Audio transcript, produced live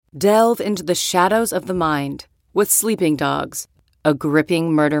Delve into the shadows of the mind with Sleeping Dogs, a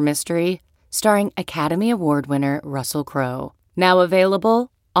gripping murder mystery starring Academy Award winner Russell Crowe. Now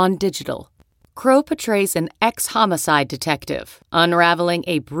available on digital. Crowe portrays an ex-homicide detective unraveling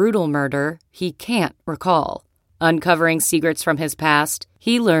a brutal murder he can't recall. Uncovering secrets from his past,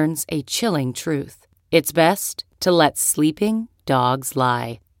 he learns a chilling truth. It's best to let sleeping dogs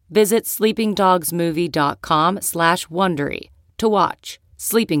lie. Visit sleepingdogsmovie.com/Wondery to watch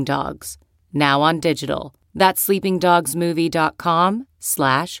Sleeping Dogs, now on digital. That's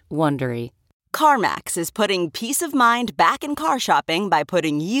sleepingdogsmovie.com/Wondery. CarMax is putting peace of mind back in car shopping by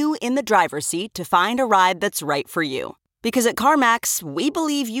putting you in the driver's seat to find a ride that's right for you. Because at CarMax, we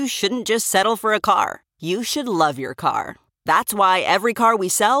believe you shouldn't just settle for a car. You should love your car. That's why every car we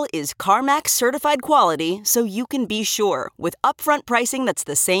sell is CarMax certified quality, so you can be sure with upfront pricing that's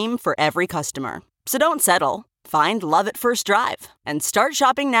the same for every customer. So don't settle. Find love at first drive and start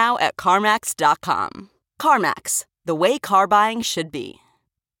shopping now at CarMax.com. CarMax, the way car buying should be.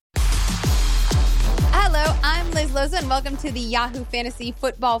 Hello, I'm Liz Loza, and welcome to the Yahoo Fantasy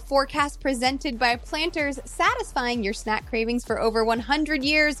Football Forecast presented by Planters, satisfying your snack cravings for over 100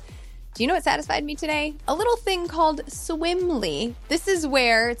 years. Do you know what satisfied me today? A little thing called Swimly. This is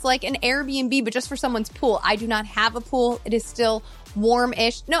where it's like an Airbnb, but just for someone's pool. I do not have a pool. It is still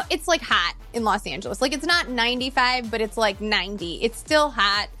warm-ish. No, it's like hot in Los Angeles. Like, it's not 95, but it's like 90. It's still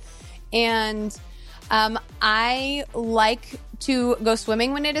hot. And I like to go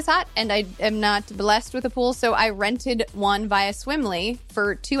swimming when it is hot, and I am not blessed with a pool, so I rented one via Swimly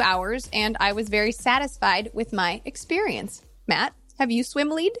for 2 hours, and I was very satisfied with my experience. Matt, have you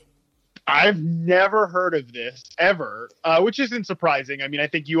Swimlied? I've never heard of this ever, which isn't surprising. I mean, I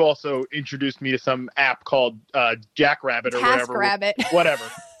think you also introduced me to some app called Jackrabbit or whatever,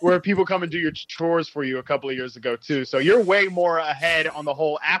 where people come and do your chores for you a couple of years ago too. So you're way more ahead on the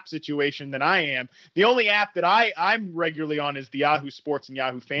whole app situation than I am. The only app that I'm regularly on is the Yahoo Sports and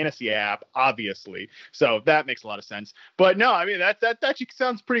Yahoo Fantasy app, obviously. So that makes a lot of sense. But no, I mean, that actually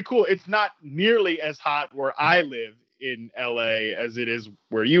sounds pretty cool. It's not nearly as hot where I live in LA as it is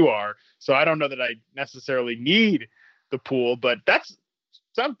where you are. So I don't know that I necessarily need the pool, but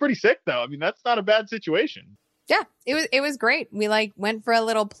sounds pretty sick though. I mean, that's not a bad situation. Yeah, it was great. We went for a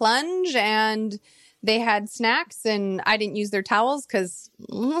little plunge, and they had snacks, and I didn't use their towels because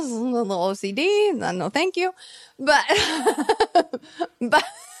a little OCD. No, thank you. But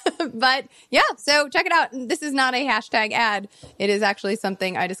But yeah, so check it out. This is not a hashtag ad. It is actually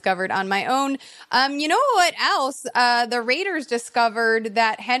something I discovered on my own. You know what else? The Raiders discovered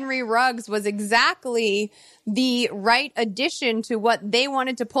that Henry Ruggs was exactly the right addition to what they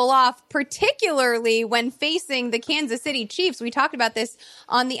wanted to pull off, particularly when facing the Kansas City Chiefs. We talked about this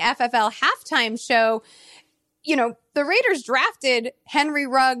on the FFL halftime show. You know, the Raiders drafted Henry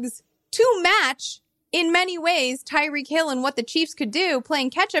Ruggs to match, in many ways, Tyreek Hill and what the Chiefs could do,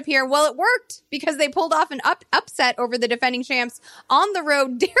 playing catch-up here. Well, it worked because they pulled off an upset over the defending champs on the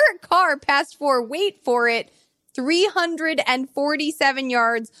road. Derek Carr passed for, wait for it, 347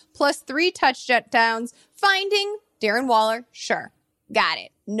 yards plus 3 touchdowns, finding Darren Waller. Sure, got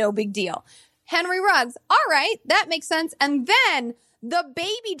it. No big deal. Henry Ruggs, all right, that makes sense. And then the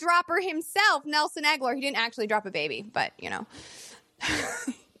baby dropper himself, Nelson Aguilar. He didn't actually drop a baby, but, you know.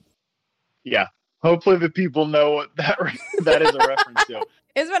 Yeah. Hopefully the people know what that is a reference to.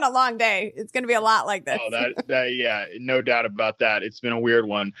 It's been a long day. It's going to be a lot like this. Oh, yeah, no doubt about that. It's been a weird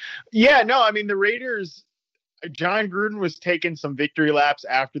one. Yeah, no, I mean, the Raiders, John Gruden was taking some victory laps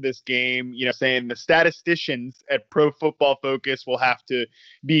after this game, saying the statisticians at Pro Football Focus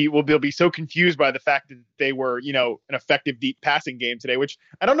they'll be so confused by the fact that they were, an effective deep passing game today, which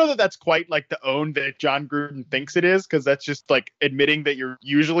I don't know that that's quite like the own that John Gruden thinks it is, because that's just like admitting that you're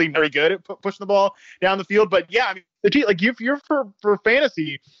usually very good at pushing the ball down the field. But yeah, I mean, if you're for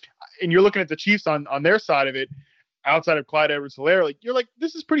fantasy and you're looking at the Chiefs on their side of it, outside of Clyde Edwards-Helaire, you're like,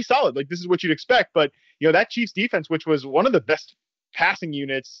 this is pretty solid. Like, this is what you'd expect. But, that Chiefs defense, which was one of the best passing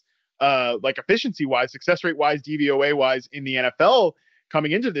units, efficiency-wise, success rate-wise, DVOA-wise in the NFL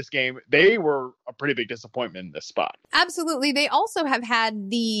coming into this game, they were a pretty big disappointment in this spot. Absolutely. They also have had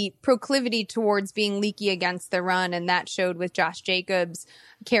the proclivity towards being leaky against the run, and that showed with Josh Jacobs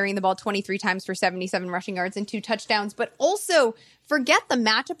carrying the ball 23 times for 77 rushing yards and 2 touchdowns. But also, forget the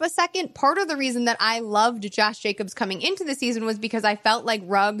matchup a second. Part of the reason that I loved Josh Jacobs coming into the season was because I felt like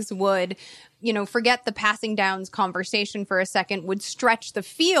Ruggs would, forget the passing downs conversation for a second, would stretch the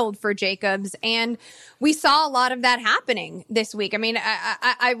field for Jacobs. And we saw a lot of that happening this week. I mean,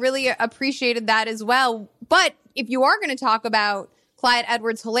 I really appreciated that as well. But if you are going to talk about Clyde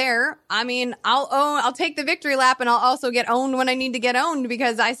Edwards-Helaire, I mean, I'll take the victory lap, and I'll also get owned when I need to get owned,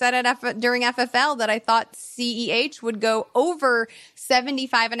 because I said during FFL that I thought CEH would go over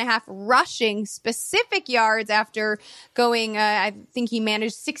 75.5 rushing specific yards after going, I think he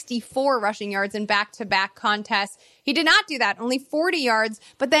managed 64 rushing yards in back-to-back contests. He did not do that, only 40 yards,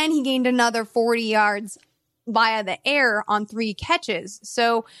 but then he gained another 40 yards via the air on 3 catches.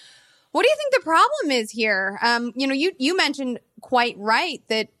 So what do you think the problem is here? You mentioned quite right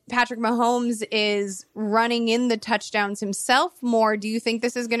that Patrick Mahomes is running in the touchdowns himself more. Do you think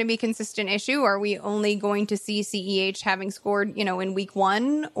this is going to be a consistent issue? Are we only going to see CEH having scored, in week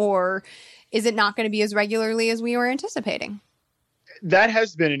 1? Or is it not going to be as regularly as we were anticipating? That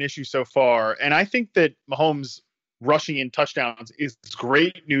has been an issue so far. And I think that Mahomes rushing in touchdowns is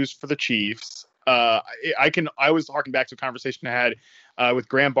great news for the Chiefs. I was harking back to a conversation I had with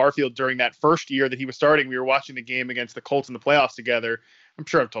Graham Barfield during that first year that he was starting. We were watching the game against the Colts in the playoffs together. I'm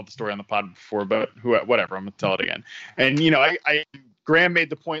sure I've told the story on the pod before, but whatever, I'm going to tell it again. And, Graham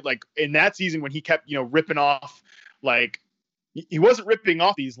made the point, like, in that season when he kept, ripping off, like, he wasn't ripping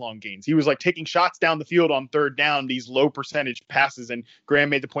off these long gains. He was like taking shots down the field on third down, these low percentage passes. And Graham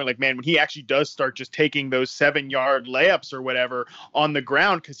made the point, like, man, when he actually does start just taking those 7-yard layups or whatever on the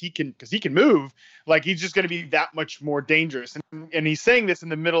ground, because he can move, like, he's just going to be that much more dangerous. And he's saying this in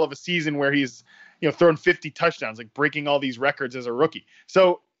the middle of a season where he's, thrown 50 touchdowns, like breaking all these records as a rookie.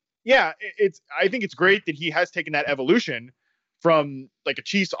 So yeah, I think it's great that he has taken that evolution from like a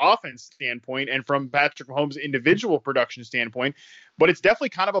Chiefs offense standpoint and from Patrick Mahomes' individual production standpoint, but it's definitely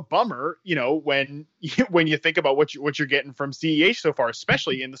kind of a bummer, when you think about what you're getting from CEH so far,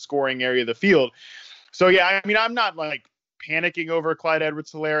 especially in the scoring area of the field. So yeah, I mean, I'm not like panicking over Clyde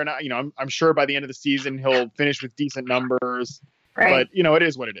Edwards-Helaire, and I'm sure by the end of the season he'll finish with decent numbers. Right. But it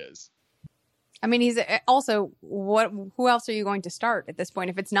is what it is. I mean, he's also who else are you going to start at this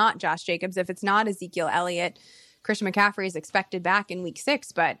point? If it's not Josh Jacobs, if it's not Ezekiel Elliott, Christian McCaffrey is expected back in week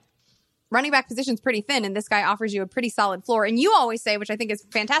 6, but running back position's pretty thin, and this guy offers you a pretty solid floor. And you always say, which I think is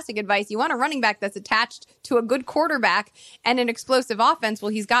fantastic advice, you want a running back that's attached to a good quarterback and an explosive offense. Well,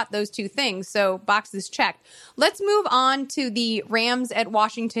 he's got those two things, so boxes checked. Let's move on to the Rams at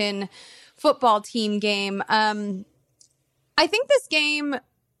Washington football team game. I think this game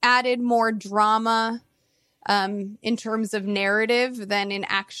added more drama in terms of narrative than in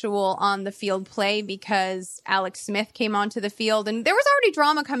actual on the field play, because Alex Smith came onto the field, and there was already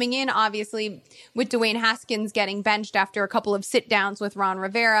drama coming in, obviously, with Dwayne Haskins getting benched after a couple of sit downs with Ron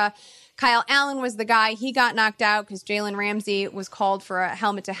Rivera. Kyle Allen was the guy. He got knocked out because Jalen Ramsey was called for a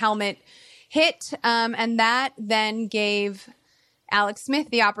helmet to helmet hit. And that then gave Alex Smith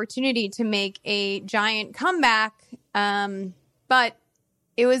the opportunity to make a giant comeback. But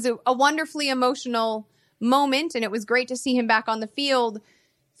it was a wonderfully emotional moment, and it was great to see him back on the field.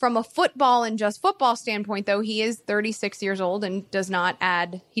 From a football and just football standpoint, though, he is 36 years old and does not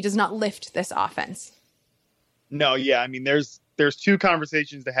lift this offense. No, yeah. I mean, there's two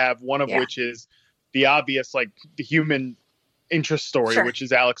conversations to have, one of which is the obvious, like the human interest story, which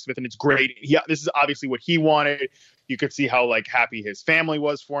is Alex Smith, and it's great. This is obviously what he wanted. You could see how like happy his family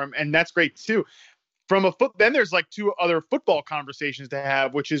was for him, and that's great too. Then there's like two other football conversations to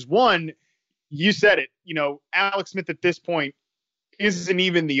have, which is one, you said it, Alex Smith at this point isn't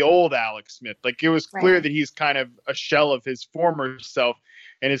even the old Alex Smith. Like, it was clear that he's kind of a shell of his former self,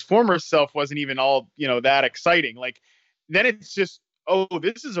 and his former self wasn't even all, that exciting. Like, then it's just,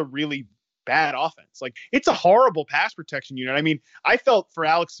 this is a really bad offense. Like, it's a horrible pass protection unit. I mean, I felt for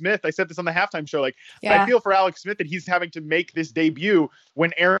Alex Smith, I said this on the halftime show, I feel for Alex Smith that he's having to make this debut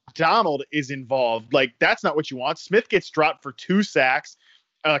when Aaron Donald is involved. Like, that's not what you want. Smith gets dropped for 2 sacks.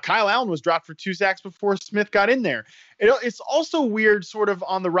 Kyle Allen was dropped for 2 sacks before Smith got in there. It's also weird sort of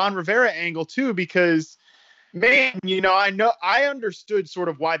on the Ron Rivera angle too, because man, I understood sort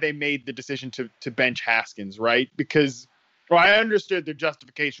of why they made the decision to bench Haskins, right? Because I understood their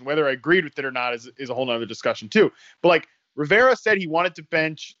justification. Whether I agreed with it or not is a whole nother discussion too. But like, Rivera said he wanted to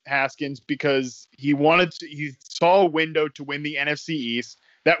bench Haskins because he saw a window to win the NFC East.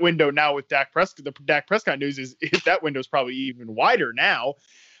 That window now with Dak Prescott, the Dak Prescott news is that window is probably even wider now.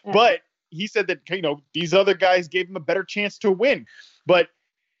 Yeah. But he said that, these other guys gave him a better chance to win. But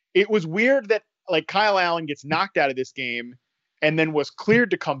it was weird that like Kyle Allen gets knocked out of this game and then was cleared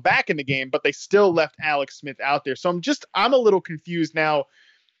to come back in the game, but they still left Alex Smith out there. So I'm a little confused now.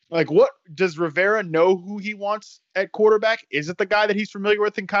 Like, what does Rivera know who he wants at quarterback? Is it the guy that he's familiar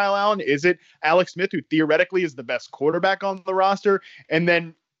with in Kyle Allen? Is it Alex Smith, who theoretically is the best quarterback on the roster? And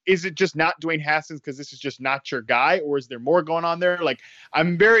then is it just not Dwayne Haskins because this is just not your guy, or is there more going on there? Like, I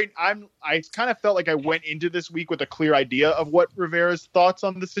kind of felt like I went into this week with a clear idea of what Rivera's thoughts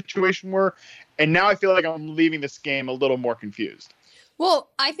on the situation were. And now I feel like I'm leaving this game a little more confused. Well,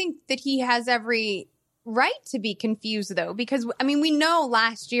 I think that he has every right to be confused, though, because, I mean, we know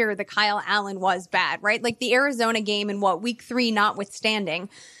last year that Kyle Allen was bad, right? Like the Arizona game in week 3 notwithstanding,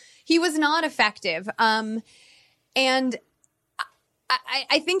 he was not effective. And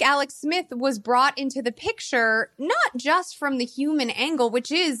I think Alex Smith was brought into the picture, not just from the human angle,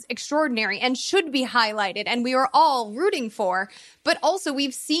 which is extraordinary and should be highlighted and we are all rooting for, but also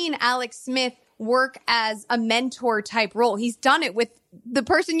we've seen Alex Smith work as a mentor type role. He's done it with the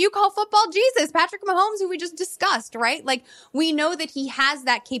person you call football Jesus, Patrick Mahomes, who we just discussed, right? Like, we know that he has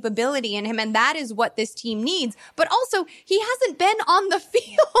that capability in him, and that is what this team needs. But also, he hasn't been on the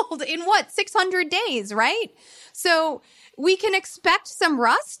field in 600 days, right? So we can expect some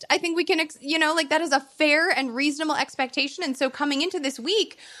rust. I think we can, that is a fair and reasonable expectation. And so coming into this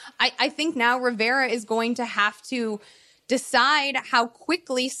week, I think now Rivera is going to have to decide how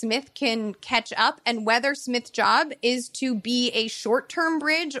quickly Smith can catch up and whether Smith's job is to be a short-term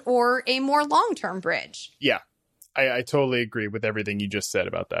bridge or a more long-term bridge. Yeah, I totally agree with everything you just said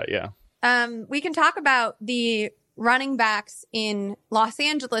about that. Yeah. We can talk about the running backs in Los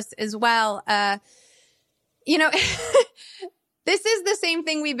Angeles as well. This is the same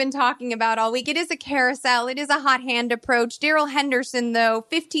thing we've been talking about all week. It is a carousel. It is a hot hand approach. Darrell Henderson, though,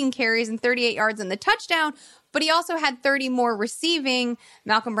 15 carries and 38 yards in the touchdown, but he also had 30 more receiving.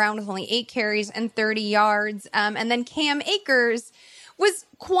 Malcolm Brown with only 8 carries and 30 yards. And then Cam Akers was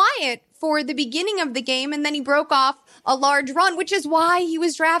quiet for the beginning of the game, and then he broke off a large run, which is why he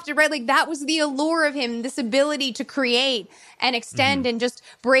was drafted, right? Like, that was the allure of him, this ability to create and extend and just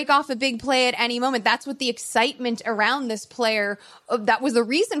break off a big play at any moment. That's what the excitement around this player, that was the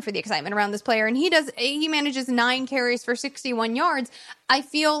reason for the excitement around this player. And he manages 9 carries for 61 yards. I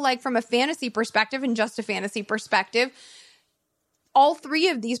feel like from a fantasy perspective, and just a fantasy perspective, all 3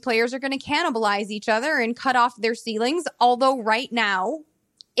 of these players are going to cannibalize each other and cut off their ceilings. Although right now,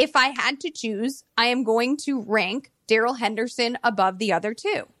 if I had to choose, I am going to rank Darrell Henderson above the other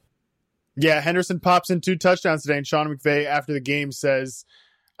 2. Yeah, Henderson pops in 2 touchdowns today, and Sean McVay after the game says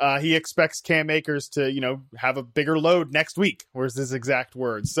he expects Cam Akers to, have a bigger load next week. Where's his exact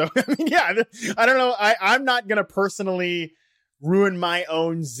words? So, I mean, yeah, I don't know. I'm not going to personally ruin my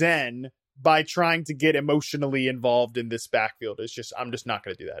own zen by trying to get emotionally involved in this backfield. I'm just not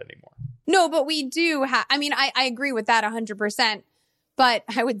going to do that anymore. No, but we do have, I agree with that 100%. But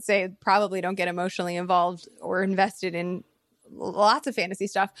I would say probably don't get emotionally involved or invested in lots of fantasy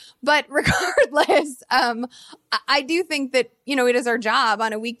stuff. But regardless, I do think that, it is our job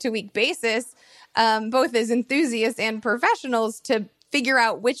on a week-to-week basis, both as enthusiasts and professionals, to figure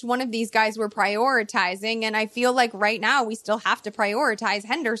out which one of these guys we're prioritizing. And I feel like right now we still have to prioritize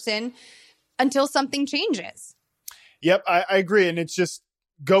Henderson until something changes. Yep, I agree. And it's just,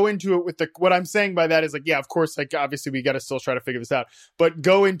 go into it with what I'm saying by that is like, yeah, of course, like obviously we got to still try to figure this out, but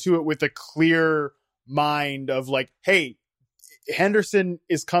go into it with a clear mind of like, hey, Henderson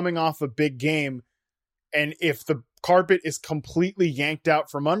is coming off a big game. And if the carpet is completely yanked out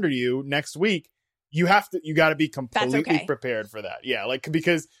from under you next week, you got to be completely prepared for that. Yeah. Like,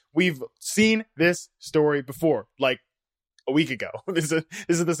 because we've seen this story before, like a week ago. This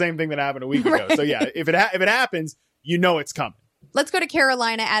is the same thing that happened a week ago. Right. So yeah, if it happens, it's coming. Let's go to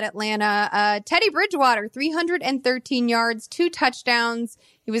Carolina at Atlanta. Teddy Bridgewater, 313 yards, 2 touchdowns.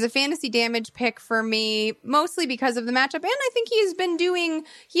 He was a fantasy damage pick for me, mostly because of the matchup. And I think he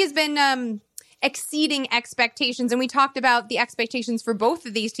has been exceeding expectations. And we talked about the expectations for both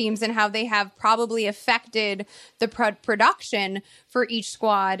of these teams and how they have probably affected the production for each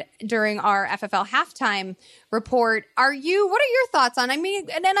squad during our FFL halftime report. What are your thoughts on, and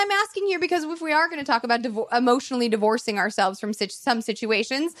I'm asking here because if we are going to talk about emotionally divorcing ourselves from some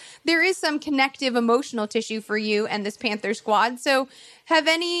situations, there is some connective emotional tissue for you and this Panther squad. So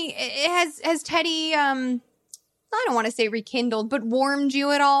has Teddy, I don't want to say rekindled, but warmed you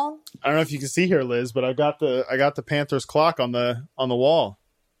at all? I don't know if you can see here, Liz, but I got the Panthers clock on the wall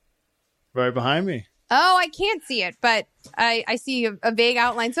right behind me. Oh, I can't see it, but I see a vague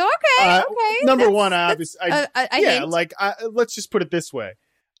outline. So okay. Number one, obviously, let's just put it this way: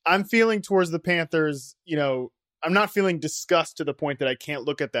 I'm feeling towards the Panthers. I'm not feeling disgust to the point that I can't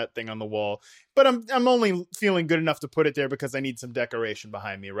look at that thing on the wall, but I'm only feeling good enough to put it there because I need some decoration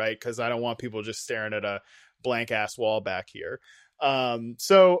behind me, right? Because I don't want people just staring at a blank ass wall back here.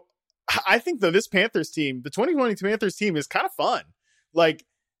 So I think though this Panthers team, the 2020 Panthers team, is kind of fun. Like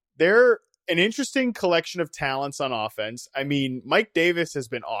an interesting collection of talents on offense. I mean, Mike Davis has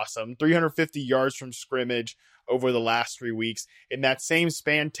been awesome. 350 yards from scrimmage over the last 3 weeks. In that same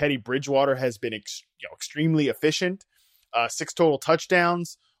span, Teddy Bridgewater has been extremely efficient. 6 total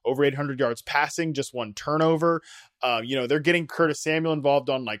touchdowns, over 800 yards passing, just 1 turnover. They're getting Curtis Samuel involved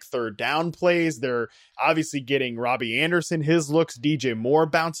on like third down plays. They're obviously getting Robbie Anderson his looks. DJ Moore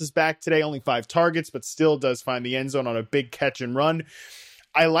bounces back today, only 5 targets, but still does find the end zone on a big catch and run.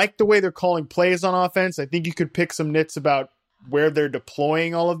 I like the way they're calling plays on offense. I think you could pick some nits about where they're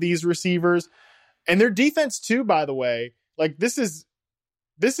deploying all of these receivers. And their defense too, by the way. Like this is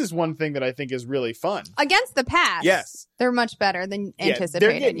one thing that I think is really fun. Against the pass, yes, they're much better than anticipated.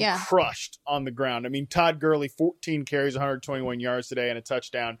 They're getting crushed on the ground. I mean, Todd Gurley, 14 carries, 121 yards today and a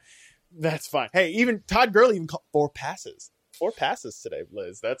touchdown. That's fine. Hey, even Todd Gurley even caught 4 passes. 4 passes today,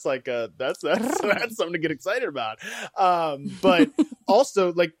 Liz. That's like that's something to get excited about. But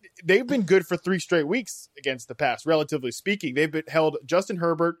also, like, they've been good for 3 straight weeks against the pass, relatively speaking. They've held Justin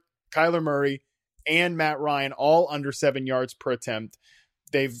Herbert, Kyler Murray, and Matt Ryan all under 7 yards per attempt.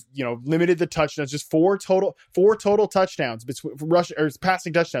 They've, limited the touchdowns, just 4 total touchdowns between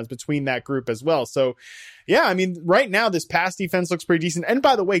passing touchdowns between that group as well. So yeah, I mean, right now this pass defense looks pretty decent. And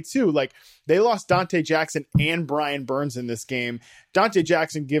by the way, too, like they lost Dante Jackson and Brian Burns in this game. Dante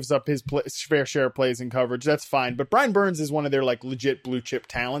Jackson gives up his fair share of plays and coverage. That's fine. But Brian Burns is one of their like legit blue chip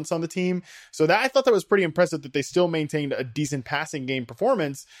talents on the team. So I thought that was pretty impressive that they still maintained a decent passing game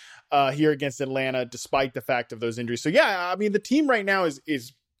performance here against Atlanta, despite the fact of those injuries. So yeah, I mean, the team right now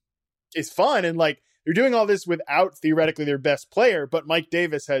is fun, and like they're doing all this without theoretically their best player, but Mike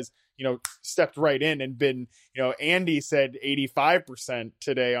Davis has, stepped right in and been, Andy said 85%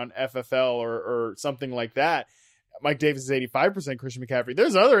 today on FFL or something like that. Mike Davis is 85%, Christian McCaffrey.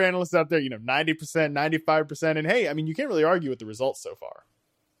 There's other analysts out there, 90%, 95%. And hey, I mean, you can't really argue with the results so far.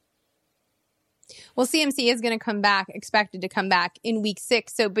 Well, CMC is going to come back, expected to come back in week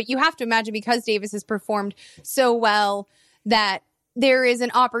 6. But you have to imagine, because Davis has performed so well, that there is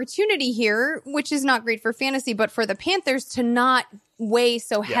an opportunity here, which is not great for fantasy, but for the Panthers to not weigh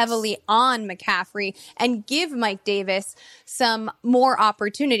so heavily on McCaffrey and give Mike Davis some more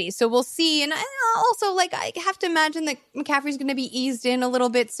opportunities. So we'll see. And also, like, I have to imagine that McCaffrey's going to be eased in a little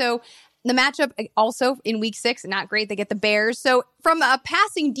bit. So the matchup also in week 6, not great. They get the Bears. So from a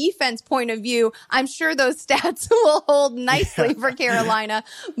passing defense point of view, I'm sure those stats will hold nicely for Carolina.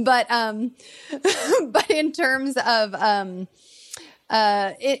 But in terms of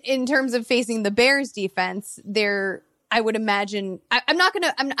facing the Bears defense, I would imagine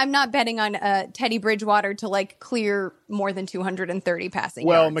I'm not betting on Teddy Bridgewater to like clear more than 230 passing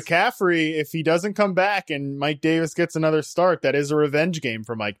yards. Well, McCaffrey, if he doesn't come back and Mike Davis gets another start, that is a revenge game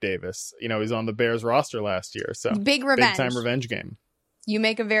for Mike Davis. He's on the Bears roster last year, so big time revenge game. You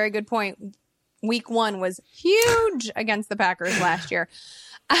make a very good point. Week 1 was huge against the Packers last year.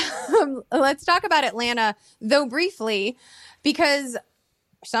 Let's talk about Atlanta, though, briefly, because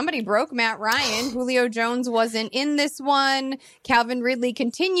somebody broke Matt Ryan. Julio Jones wasn't in this one. Calvin Ridley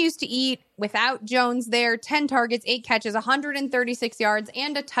continues to eat without Jones there. 10 targets, 8 catches, 136 yards,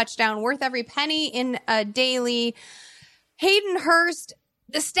 and a touchdown, worth every penny in a daily. Hayden Hurst,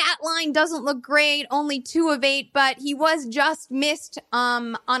 the stat line doesn't look great, only 2 of 8, but he was just missed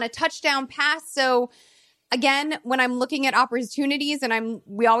on a touchdown pass. So again, when I'm looking at opportunities, and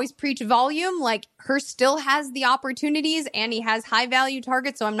we always preach volume, like Hurst still has the opportunities and he has high value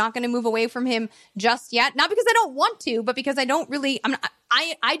targets. So I'm not going to move away from him just yet. Not because I don't want to, but because I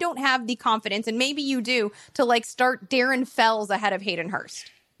don't have the confidence, and maybe you do, to like start Darren Fells ahead of Hayden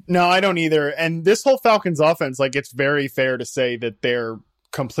Hurst. No, I don't either. And this whole Falcons offense, like, it's very fair to say that they're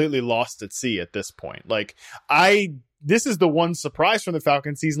completely lost at sea at this point. Like, this is the one surprise from the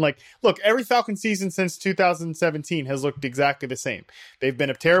Falcons season. Like, look, every Falcons season since 2017 has looked exactly the same. They've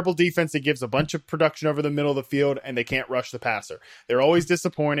been a terrible defense that gives a bunch of production over the middle of the field, and they can't rush the passer. They're always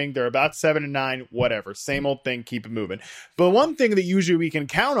disappointing. They're about 7-9, whatever. Same old thing, keep it moving. But one thing that usually we can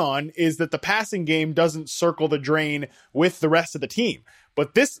count on is that the passing game doesn't circle the drain with the rest of the team.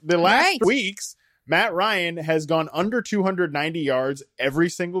 But the last weeks, Matt Ryan has gone under 290 yards every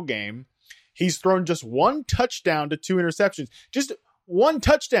single game. He's thrown just 1 touchdown to 2 interceptions. Just 1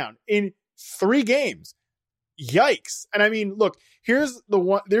 touchdown in 3 games. Yikes. And I mean, look, here's the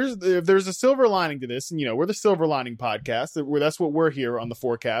one. There's a silver lining to this. And, we're the Silver Lining podcast. That's what we're here on the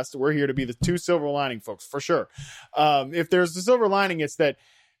forecast. We're here to be the 2 silver lining folks, for sure. If there's the silver lining, it's that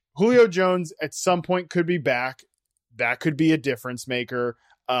Julio Jones at some point could be back. That could be a difference maker.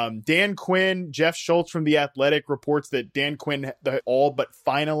 Dan Quinn, Jeff Schultz from The Athletic reports that Dan Quinn all but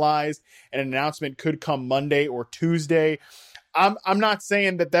finalized, and an announcement could come Monday or Tuesday. I'm not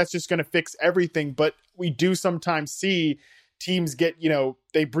saying that that's just going to fix everything, but we do sometimes see teams get,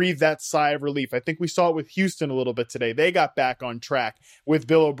 they breathe that sigh of relief. I think we saw it with Houston a little bit today. They got back on track with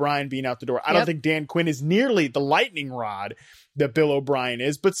Bill O'Brien being out the door. I don't think Dan Quinn is nearly the lightning rod that Bill O'Brien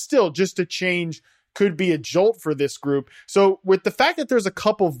is, but still, just a change could be a jolt for this group. So with the fact that there's a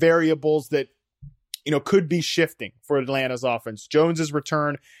couple variables that, could be shifting for Atlanta's offense, Jones's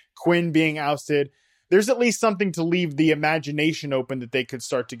return, Quinn being ousted, there's at least something to leave the imagination open that they could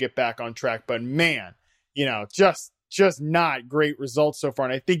start to get back on track. But man, just not great results so far.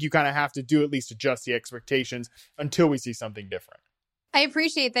 And I think you kind of have to do at least adjust the expectations until we see something different. I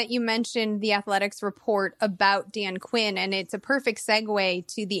appreciate that you mentioned the Athletics report about Dan Quinn, and it's a perfect segue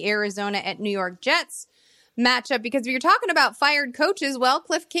to the Arizona at New York Jets matchup, because if you're talking about fired coaches, well,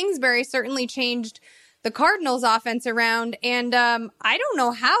 Cliff Kingsbury certainly changed the Cardinals offense around. And I don't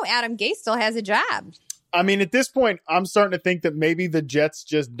know how Adam Gase still has a job. I mean, at this point, I'm starting to think that maybe the Jets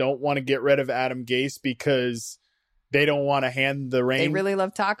just don't want to get rid of Adam Gase because they don't want to hand the reins. They really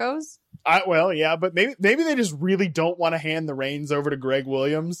love tacos? Well, yeah, but maybe they just really don't want to hand the reins over to Greg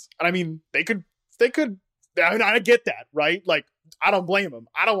Williams. And I mean, they could, I get that, right? Like, I don't blame him.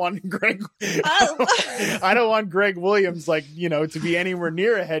 I don't want Greg. I don't want Greg Williams, to be anywhere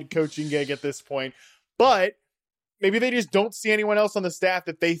near a head coaching gig at this point. But maybe they just don't see anyone else on the staff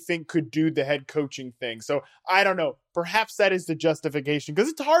that they think could do the head coaching thing. So I don't know. Perhaps that is the justification, because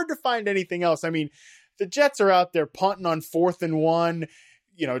it's hard to find anything else. I mean, the Jets are out there punting on 4th and 1,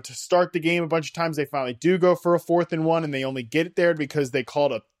 to start the game a bunch of times. They finally do go for a 4th and 1, and they only get it there because they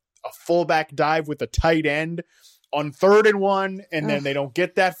called a fullback dive with a tight end on 3rd and 1, and then they don't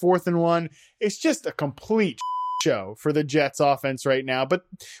get that 4th and 1. It's just a complete show for the Jets offense right now, but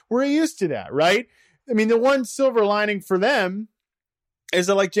we're used to that, right? I mean, the one silver lining for them is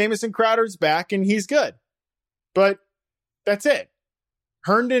that Jamison Crowder's back and he's good, but that's it.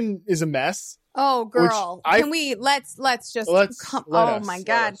 Herndon is a mess. Oh, girl. Can we let's oh my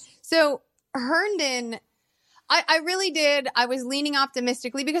God. So Herndon, I really did. I was leaning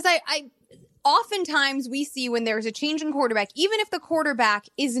optimistically because I oftentimes we see when there's a change in quarterback, even if the quarterback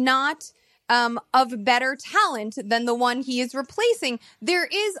is not of better talent than the one he is replacing, there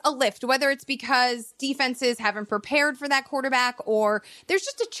is a lift, whether it's because defenses haven't prepared for that quarterback or there's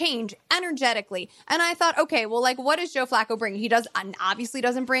just a change energetically. And I thought, okay, well, what does Joe Flacco bring? He obviously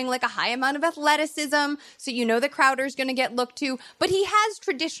doesn't bring a high amount of athleticism, so that Crowder's going to get looked to, but he has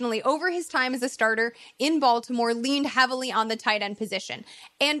traditionally, over his time as a starter in Baltimore, leaned heavily on the tight end position.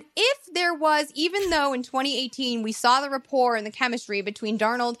 And if there was, even though in 2018 we saw the rapport and the chemistry between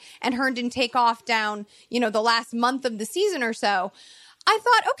Darnold and Herndon take off down, the last month of the season or so, I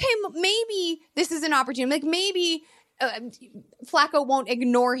thought, okay, maybe this is an opportunity. Maybe Flacco won't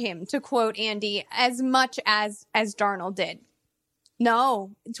ignore him, to quote Andy, as much as Darnold did.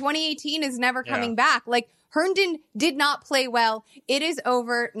 No, 2018 is never coming back. Herndon did not play well. It is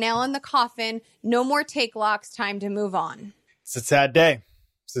over. Nail in the coffin. No more take locks. Time to move on. It's a sad day.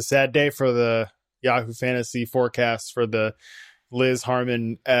 It's a sad day for the Yahoo Fantasy forecast for the Liz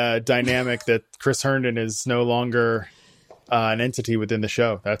Harmon dynamic that Chris Herndon is no longer an entity within the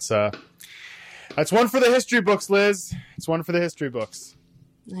show. That's one for the history books, Liz. It's one for the history books.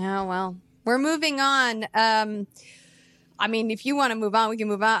 Yeah, well, we're moving on. If you want to move on, we can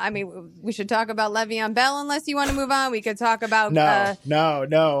move on. We should talk about Le'Veon Bell unless you want to move on. We could talk about no.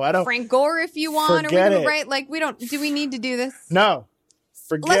 I don't. Frank Gore if you want. Forget it. Right? We don't. Do we need to do this? No.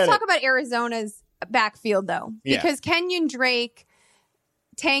 Let's talk about Arizona's backfield, though, because Kenyon Drake,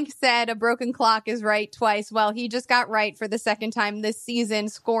 Tank said a broken clock is right twice. Well, he just got right for the second time this season,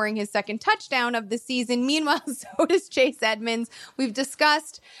 scoring his second touchdown of the season. Meanwhile, so does Chase Edmonds. We've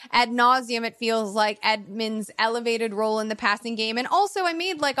discussed ad nauseum, it feels like, Edmonds' elevated role in the passing game. And also I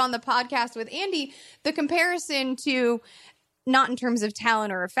made, on the podcast with Andy, the comparison to, not in terms of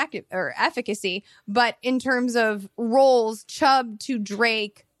talent or efficacy, but in terms of roles, Chubb to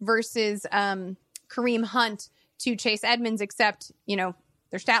Drake versus Kareem Hunt to Chase Edmonds, except,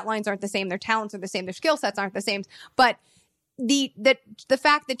 their stat lines aren't the same, their talents are the same, their skill sets aren't the same. But the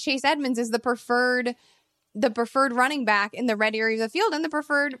fact that Chase Edmonds is the preferred running back in the red areas of the field and the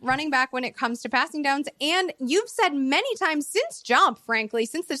preferred running back when it comes to passing downs. And you've said many times since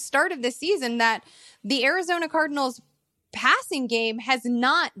the start of this season, that the Arizona Cardinals passing game has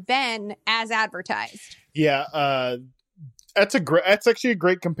not been as advertised. Yeah, that's actually a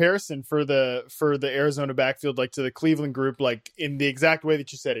great comparison for the Arizona backfield, to the Cleveland group, in the exact way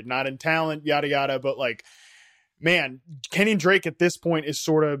that you said it, not in talent, yada yada, but man, Kenyon Drake at this point is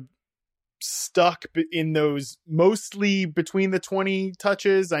sort of stuck in those mostly between the 20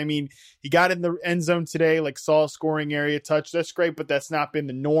 touches. I mean, he got in the end zone today, like saw a scoring area touch. That's great, but that's not been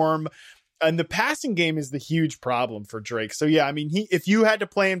the norm. And the passing game is the huge problem for Drake. So yeah, I mean, if you had to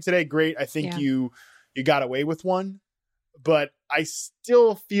play him today, great. I think you got away with one, but I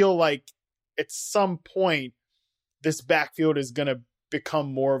still feel like at some point this backfield is going to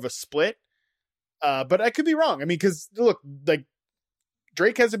become more of a split. But I could be wrong. I mean, because look, like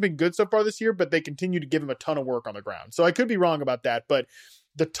Drake hasn't been good so far this year, but they continue to give him a ton of work on the ground. So I could be wrong about that. But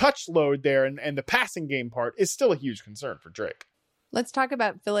the touch load there and the passing game part is still a huge concern for Drake. Let's talk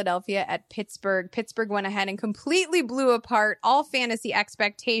about Philadelphia at Pittsburgh. Pittsburgh went ahead and completely blew apart all fantasy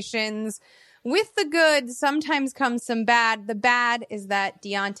expectations. With the good, sometimes comes some bad. The bad is that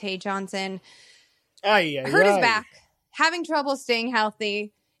Diontae Johnson hurt his back, having trouble staying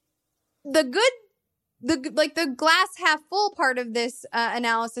healthy. The good, the glass half full part of this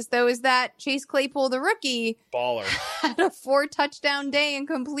analysis, though, is that Chase Claypool, the rookie, baller, had a 4-touchdown day and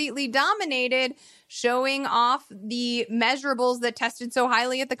completely dominated, showing off the measurables that tested so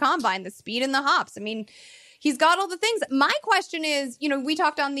highly at the combine, the speed and the hops. I mean, he's got all the things. My question is, we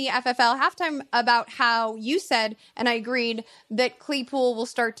talked on the FFL halftime about how you said, and I agreed, that Claypool will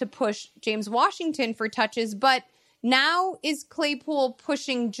start to push James Washington for touches, but now is Claypool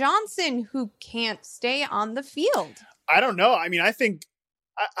pushing Johnson, who can't stay on the field? I don't know. I mean, I think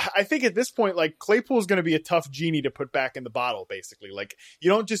at this point, like, Claypool's going to be a tough genie to put back in the bottle, basically. Like,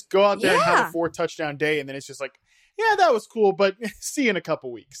 you don't just go out there and have a 4-touchdown day and then it's just like, yeah, that was cool, but see you in a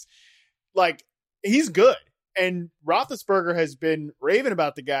couple weeks. Like, he's good. And Roethlisberger has been raving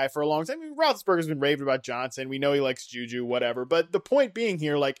about the guy for a long time. I mean, Roethlisberger's been raving about Johnson. We know he likes Juju, whatever. But the point being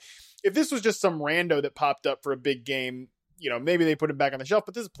here, like, if this was just some rando that popped up for a big game, maybe they put him back on the shelf,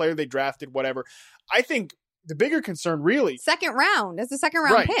 but this is a player they drafted, whatever. I think the bigger concern really... Second round. As a second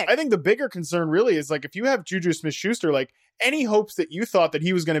round pick. I think the bigger concern really is, like, if you have Juju Smith-Schuster, like, any hopes that you thought that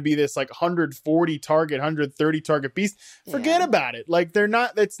he was going to be this, like, 140 target, 130 target beast, forget about it. Like,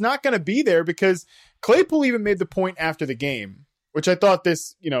 it's not going to be there, because Claypool even made the point after the game, which I thought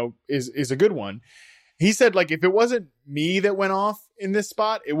this, is a good one. He said, like, if it wasn't me that went off in this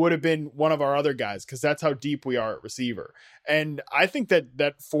spot, it would have been one of our other guys, because that's how deep we are at receiver. And I think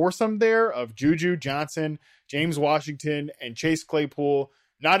that foursome there of Juju, Johnson, James Washington, and Chase Claypool,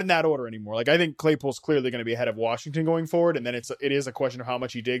 not in that order anymore. Like, I think Claypool's clearly going to be ahead of Washington going forward, and then it is a question of how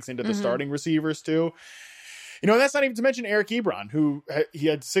much he digs into the starting receivers too. That's not even to mention Eric Ebron, who he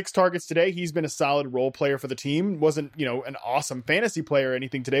had 6 targets today. He's been a solid role player for the team. Wasn't, an awesome fantasy player or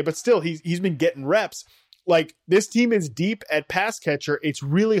anything today, but still he's been getting reps. Like, this team is deep at pass catcher. It's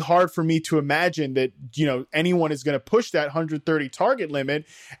really hard for me to imagine that, anyone is going to push that 130 target limit.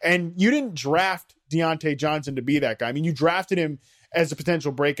 And you didn't draft Diontae Johnson to be that guy. I mean, you drafted him as a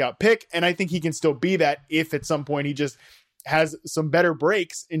potential breakout pick, and I think he can still be that if at some point he just has some better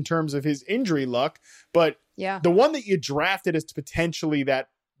breaks in terms of his injury luck. But the one that you drafted as potentially that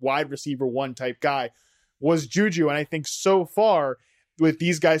wide receiver 1 type guy was Juju. And I think so far, with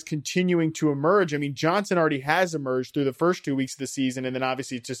these guys continuing to emerge, I mean, Johnson already has emerged through the first 2 weeks of the season, and then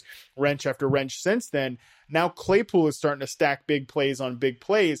obviously it's just wrench after wrench since then. Now Claypool is starting to stack big plays on big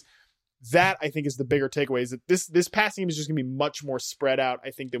plays. That, I think, is the bigger takeaway, is that this passing game is just going to be much more spread out, I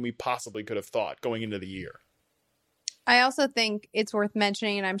think, than we possibly could have thought going into the year. I also think it's worth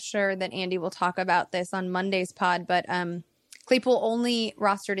mentioning, and I'm sure that Andy will talk about this on Monday's pod, but Claypool only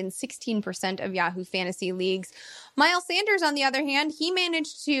rostered in 16% of Yahoo Fantasy leagues. Miles Sanders, on the other hand, he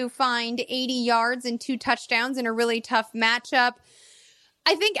managed to find 80 yards and 2 touchdowns in a really tough matchup.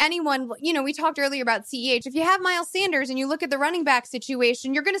 I think anyone, we talked earlier about CEH. If you have Miles Sanders and you look at the running back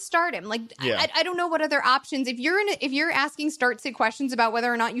situation, you're going to start him. Like, I don't know what other options. If you're asking start-sit questions about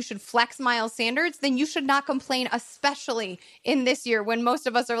whether or not you should flex Miles Sanders, then you should not complain, especially in this year when most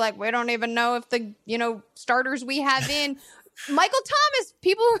of us are like, we don't even know if the, starters we have in. Michael Thomas,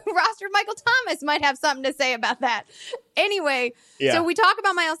 people who rostered Michael Thomas might have something to say about that. Anyway, so we talk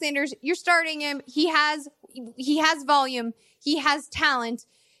about Miles Sanders. You're starting him. He has volume. He has talent.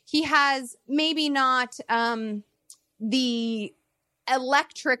 He has maybe not the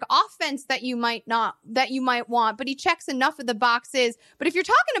electric offense that you might want, but he checks enough of the boxes. But if you're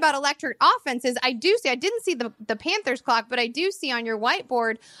talking about electric offenses, I didn't see the Panthers clock, but I do see on your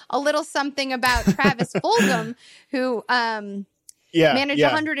whiteboard a little something about Travis Fulgham, who managed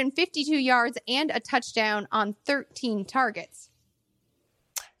 152 yards and a touchdown on 13 targets.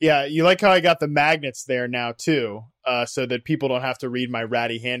 Yeah, you like how I got the magnets there now too, so that people don't have to read my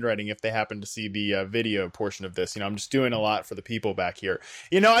ratty handwriting if they happen to see the video portion of this. I'm just doing a lot for the people back here.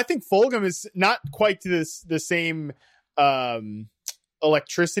 I think Fulgham is not quite to the same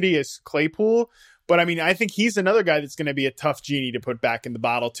electricity as Claypool. But I mean, I think he's another guy that's going to be a tough genie to put back in the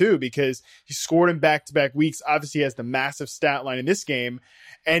bottle too, because he scored in back-to-back weeks. Obviously, he has the massive stat line in this game.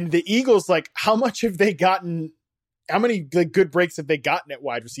 And the Eagles, like, how much have they gotten? How many good breaks have they gotten at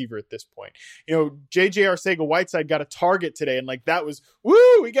wide receiver at this point? You know, JJ Arcega-Whiteside got a target today, and like that was,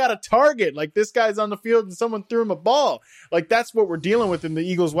 woo, we got a target. Like this guy's on the field and someone threw him a ball. Like that's what we're dealing with in the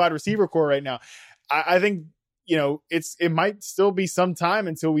Eagles wide receiver core right now. I think, you know, it might still be some time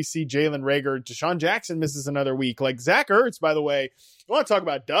until we see Jalen Reagor. Deshaun Jackson misses another week. Like Zach Ertz, by the way, you want to talk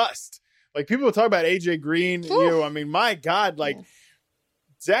about dust. Like people talk about AJ Green. You know, I mean, my God, like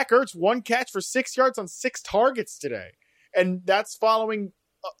Zach Ertz, 1 catch for 6 yards on 6 targets today. And that's following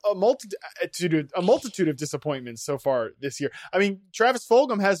a multitude of disappointments so far this year. I mean, Travis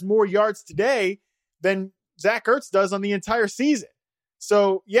Fulgham has more yards today than Zach Ertz does on the entire season.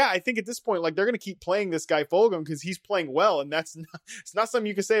 So, yeah, I think at this point, like, they're going to keep playing this guy Fulgham because he's playing well, and it's not something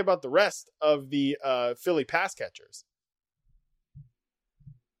you can say about the rest of the Philly pass catchers.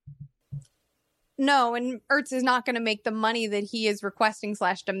 No, and Ertz is not going to make the money that he is requesting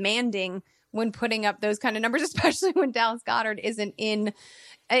 / demanding when putting up those kind of numbers, especially when Dallas Goedert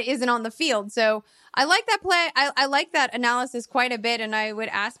isn't on the field. So I like that play. I like that analysis quite a bit, and I would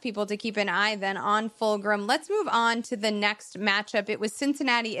ask people to keep an eye then on Fulgham. Let's move on to the next matchup. It was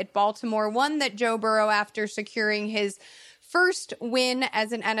Cincinnati at Baltimore, one that Joe Burrow, after securing his first win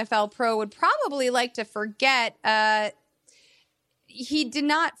as an NFL pro, would probably like to forget. He did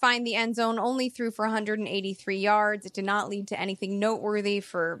not find the end zone, only threw for 183 yards. It did not lead to anything noteworthy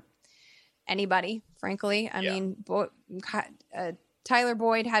for anybody, frankly. I mean, Tyler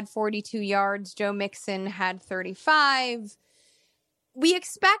Boyd had 42 yards. Joe Mixon had 35. We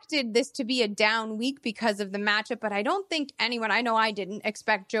expected this to be a down week because of the matchup, but I don't think anyone, I know I didn't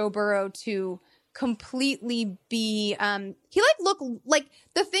expect Joe Burrow to completely be he look like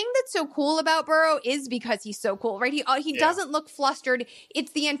the thing that's so cool about Burrow is because he's so cool, right? He doesn't look flustered.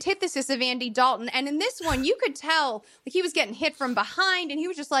 It's the antithesis of Andy Dalton, and in this one you could tell like he was getting hit from behind and he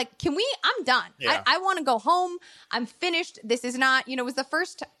was just like, I'm done. I want to go home. I'm finished. This is not, it was the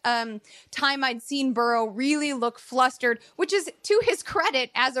first time I'd seen Burrow really look flustered, which is to his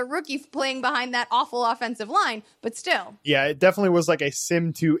credit as a rookie playing behind that awful offensive line, but still. Yeah, it definitely was like a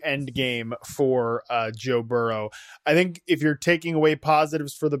sim to end game for Joe Burrow. I think if you're taking away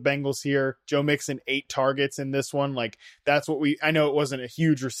positives for the Bengals here, Joe Mixon 8 targets in this one. Like that's what I know it wasn't a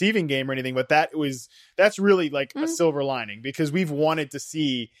huge receiving game or anything, but that's really like a silver lining because we've wanted to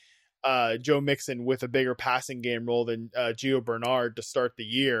see Joe Mixon with a bigger passing game role than Gio Bernard to start the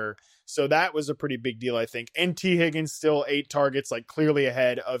year. So that was a pretty big deal, I think. And T. Higgins still 8 targets, like clearly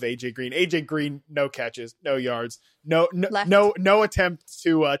ahead of AJ Green. AJ Green, no catches, no yards, no attempt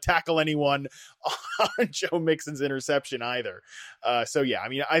to tackle anyone on Joe Mixon's interception either. So yeah, I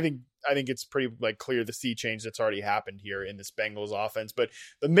mean, I think it's pretty like clear the sea change that's already happened here in this Bengals offense. But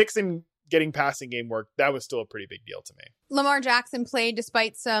the Mixon getting passing game work, that was still a pretty big deal to me. Lamar Jackson played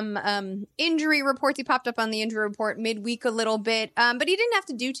despite some injury reports. He popped up on the injury report midweek a little bit, but he didn't have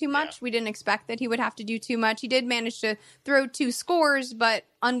to do too much. Yeah. We didn't expect that he would have to do too much. He did manage to throw 2 scores, but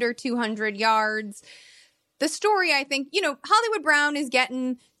under 200 yards. The story, I think, Hollywood Brown is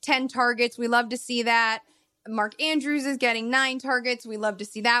getting 10 targets. We love to see that. Mark Andrews is getting 9 targets. We love to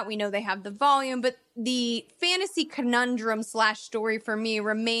see that. We know they have the volume, but the fantasy conundrum / story for me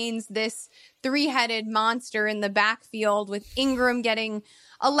remains this 3-headed monster in the backfield with Ingram getting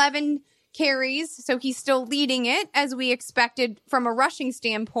 11 carries. So he's still leading it as we expected from a rushing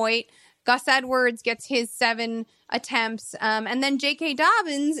standpoint. Gus Edwards gets his 7 attempts. And then J.K.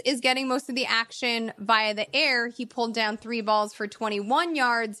 Dobbins is getting most of the action via the air. He pulled down 3 balls for 21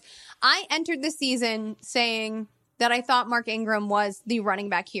 yards. I entered the season saying that I thought Mark Ingram was the running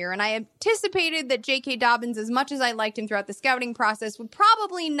back here. And I anticipated that J.K. Dobbins, as much as I liked him throughout the scouting process, would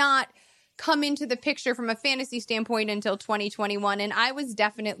probably not come into the picture from a fantasy standpoint until 2021. And I was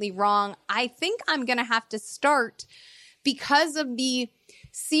definitely wrong. I think I'm going to have to start because of the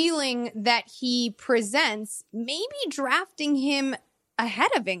ceiling that he presents, maybe drafting him ahead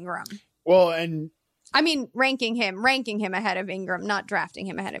of Ingram. Well, and I mean, ranking him ahead of Ingram, not drafting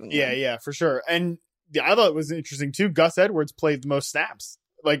him ahead of Ingram. Yeah, for sure. And I thought it was interesting too. Gus Edwards played the most snaps.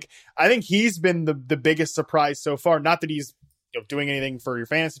 Like, I think he's been the biggest surprise so far. Not that he's doing anything for your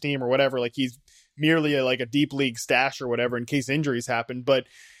fantasy team or whatever. Like, he's merely a deep league stash or whatever in case injuries happen. But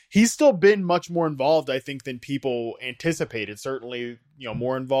he's still been much more involved, I think, than people anticipated. Certainly,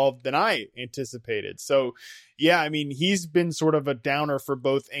 more involved than I anticipated. So, yeah, I mean, he's been sort of a downer for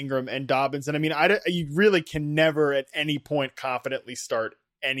both Ingram and Dobbins. And I mean, you really can never at any point confidently start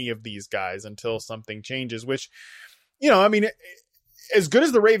any of these guys until something changes, which, I mean, as good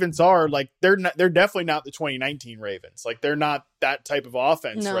as the Ravens are, like they're definitely not the 2019 Ravens. Like they're not that type of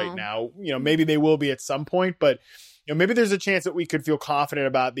offense right now. Maybe they will be at some point, but maybe there's a chance that we could feel confident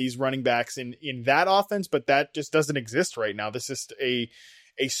about these running backs in that offense, but that just doesn't exist right now. This is a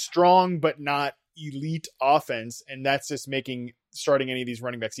strong but not elite offense, and that's just making starting any of these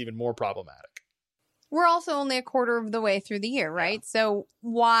running backs even more problematic. We're also only a quarter of the way through the year, right? So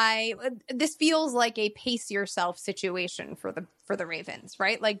why this feels like a pace yourself situation for the Ravens,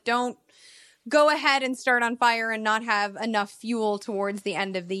 right? Like don't go ahead and start on fire and not have enough fuel towards the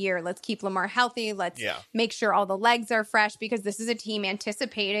end of the year. Let's keep Lamar healthy. Let's make sure all the legs are fresh, because this is a team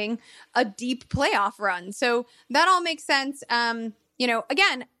anticipating a deep playoff run. So that all makes sense.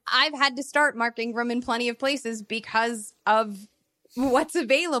 Again, I've had to start Mark Ingram in plenty of places because of what's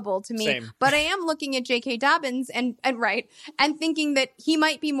available to me. Same. But I am looking at J.K. Dobbins and thinking that he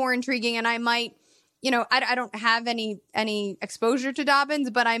might be more intriguing, and I might, I don't have any exposure to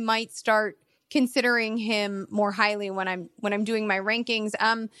Dobbins, but I might start considering him more highly when I'm doing my rankings.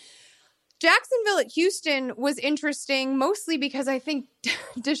 Jacksonville at Houston was interesting, mostly because I think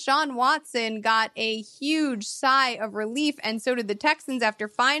Deshaun Watson got a huge sigh of relief, and so did the Texans after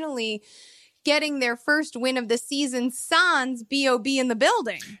finally getting their first win of the season, sans B.O.B. in the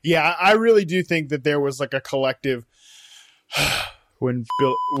building. Yeah, I really do think that there was like a collective when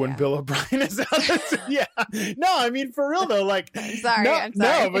Bill O'Brien is out. Yeah. No, I mean, for real though, like, I'm sorry.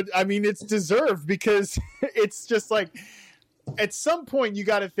 No, but I mean, it's deserved, because it's just like, at some point you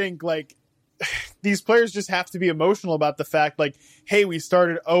got to think like, these players just have to be emotional about the fact, like, hey, we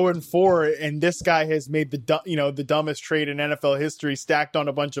started 0-4, and this guy has made the dumbest trade in NFL history, stacked on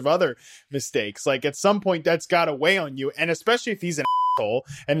a bunch of other mistakes. Like, at some point, that's got to weigh on you, and especially if he's an asshole,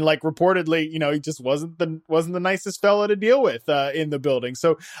 and like reportedly, he just wasn't the nicest fella to deal with in the building.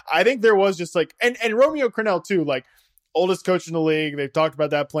 So I think there was just like, and Romeo Crennel too, like, oldest coach in the league. They've talked about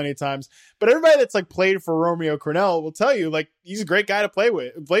that plenty of times, but everybody that's like played for Romeo Crennel will tell you, like, he's a great guy to play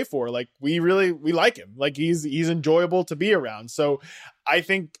for. Like, we like him. Like, he's enjoyable to be around. So I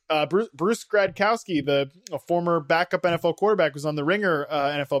think Bruce Gradkowski, the former backup NFL quarterback, was on the Ringer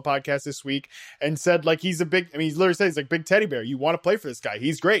NFL podcast this week and said, like, he literally says, like, big teddy bear. You want to play for this guy.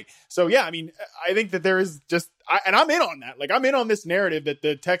 He's great. So yeah, I mean, I think that there is and I'm in on that. Like, I'm in on this narrative that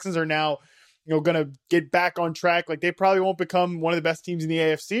the Texans are now, going to get back on track. Like, they probably won't become one of the best teams in the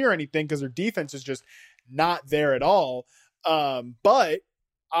AFC or anything, because their defense is just not there at all. But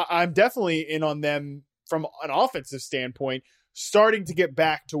I'm definitely in on them from an offensive standpoint, starting to get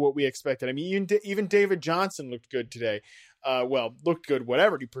back to what we expected. I mean, even David Johnson looked good today. Looked good,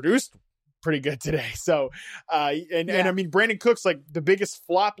 whatever. He produced pretty good today. So, and I mean, Brandon Cook's like the biggest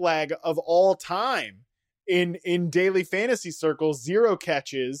flop lag of all time in daily fantasy circles, 0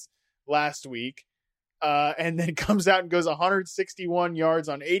 catches last week, and then comes out and goes 161 yards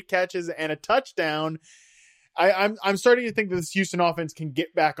on 8 catches and a touchdown. I'm starting to think that this Houston offense can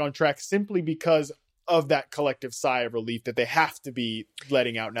get back on track simply because of that collective sigh of relief that they have to be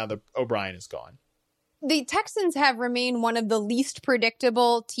letting out now that O'Brien is gone. The Texans have remained one of the least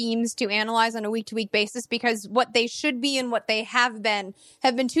predictable teams to analyze on a week-to-week basis, because what they should be and what they have been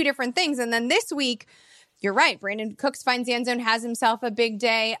two different things. And then this week, you're right, Brandon Cooks finds the end zone, has himself a big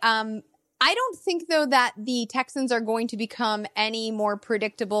day. I don't think, though, that the Texans are going to become any more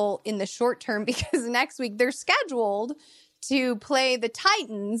predictable in the short term, because next week they're scheduled to play the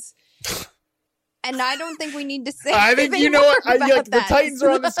Titans. And I don't think we need to say I think you know what the Titans are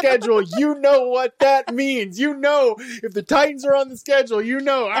on the schedule. You know what that means. If the Titans are on the schedule,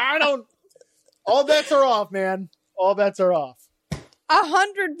 all bets are off, man. All bets are off.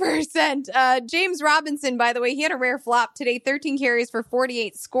 100%. James Robinson, by the way, he had a rare flop today, 13 carries for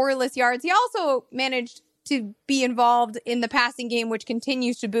 48 scoreless yards. He also managed to be involved in the passing game, which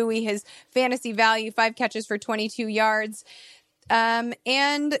continues to buoy his fantasy value, 5 catches for 22 yards. And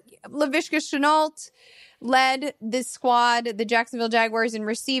Laviska Shenault led this squad, the Jacksonville Jaguars, in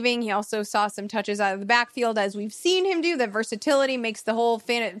receiving. He also saw some touches out of the backfield, as we've seen him do. The versatility makes the whole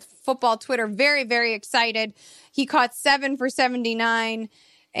football Twitter very, very excited. He caught 7 for 79.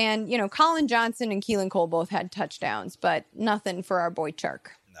 And, Colin Johnson and Keelan Cole both had touchdowns, but nothing for our boy Chark.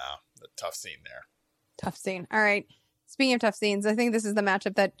 No, tough scene there. Tough scene. All right. Speaking of tough scenes, I think this is the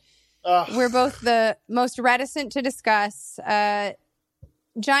matchup that we're both the most reticent to discuss.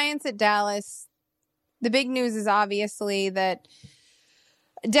 Giants at Dallas. The big news is obviously that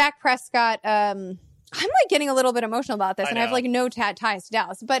Dak Prescott, I'm like getting a little bit emotional about this, and I have like no ties to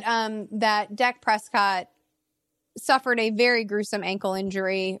Dallas, but that Dak Prescott suffered a very gruesome ankle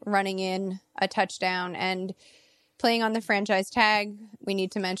injury running in a touchdown and playing on the franchise tag, we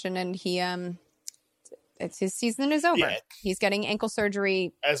need to mention, and he it's his season is over. Yeah. He's getting ankle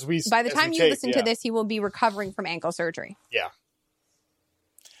surgery. By the time you listen to this, he will be recovering from ankle surgery. Yeah.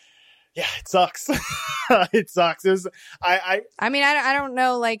 Yeah, it sucks. It sucks. I mean, I don't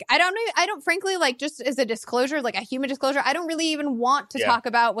know. Like, I don't frankly, like, just as a disclosure, like a human disclosure, I don't really even want to talk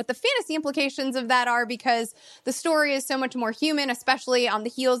about what the fantasy implications of that are, because the story is so much more human, especially on the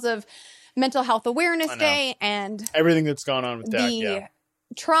heels of Mental Health Awareness Day and everything that's gone on with Dak. The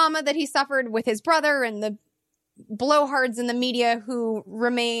trauma that he suffered with his brother and the blowhards in the media who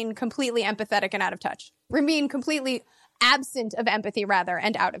remain completely empathetic and out of touch. Remain completely absent of empathy, rather,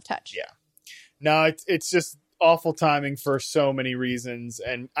 and out of touch. Yeah. No, it's just awful timing for so many reasons.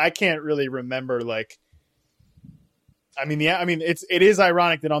 And I can't really remember, like, it is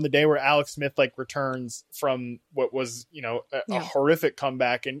ironic that on the day where Alex Smith, like, returns from what was, a horrific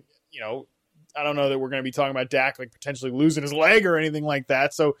comeback, and, I don't know that we're going to be talking about Dak, like, potentially losing his leg or anything like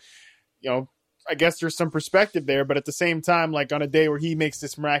that. So, I guess there's some perspective there, but at the same time, like, on a day where he makes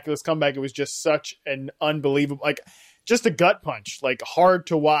this miraculous comeback, it was just such an unbelievable, like, just a gut punch, like, hard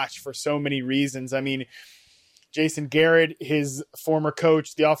to watch for so many reasons. I mean, Jason Garrett, his former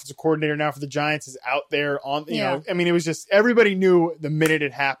coach, the offensive coordinator now for the Giants, is out there on, it was just, everybody knew the minute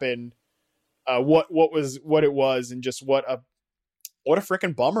it happened, what it was, and just what a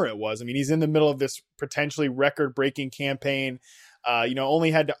freaking bummer it was. I mean, he's in the middle of this potentially record breaking campaign.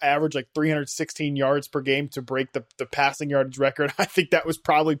 Only had to average like 316 yards per game to break the passing yardage record. I think that was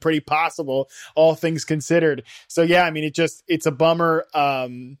probably pretty possible, all things considered. So yeah, I mean, it's a bummer.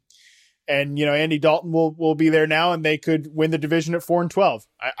 And Andy Dalton will be there now, and they could win the division at 4-12.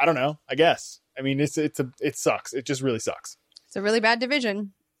 I don't know. I guess. I mean, it sucks. It just really sucks. It's a really bad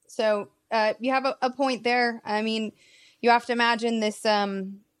division. So you have a point there. I mean, you have to imagine this.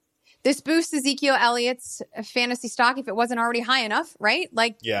 This boosts Ezekiel Elliott's fantasy stock if it wasn't already high enough, right?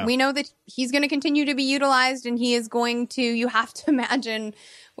 Like, we know that he's going to continue to be utilized, and he is going to, you have to imagine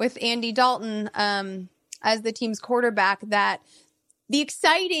with Andy Dalton as the team's quarterback, that the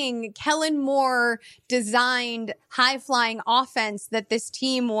exciting Kellen Moore designed high-flying offense that this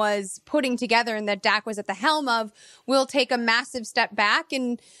team was putting together and that Dak was at the helm of will take a massive step back.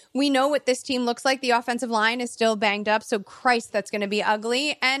 And we know what this team looks like. The offensive line is still banged up. So Christ, that's going to be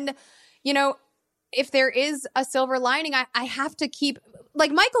ugly. And, if there is a silver lining, I have to keep,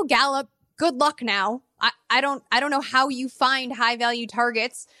 like, Michael Gallup, good luck now. I don't know how you find high-value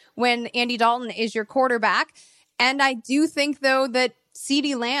targets when Andy Dalton is your quarterback. And I do think, though, that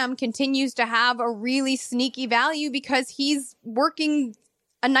CeeDee Lamb continues to have a really sneaky value because he's working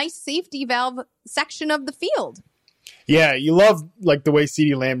a nice safety valve section of the field. Yeah, you love, like, the way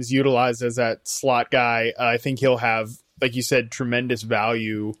CeeDee Lamb is utilized as that slot guy. I think he'll have, like you said, tremendous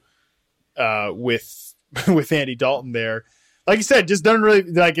value with Andy Dalton there. Like you said, just doesn't really,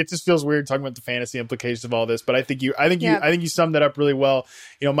 like, it just feels weird talking about the fantasy implications of all this. But I think you summed that up really well.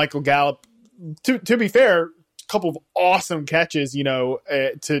 Michael Gallup, to be fair, couple of awesome catches,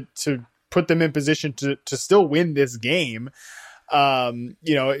 to put them in position to still win this game.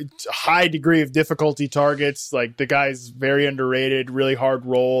 High degree of difficulty targets. Like, the guy's very underrated, really hard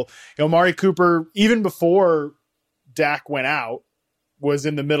role. Amari Cooper, even before Dak went out, was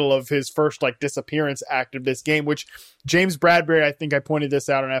in the middle of his first, like, disappearance act of this game, which James Bradbury, I think I pointed this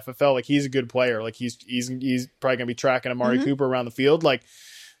out on FFL, like, he's a good player. Like, he's probably gonna be tracking Amari Cooper around the field. Like,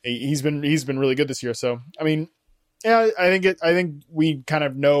 he's been really good this year. So, I mean, yeah, I think we kind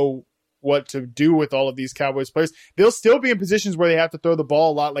of know what to do with all of these Cowboys players. They'll still be in positions where they have to throw the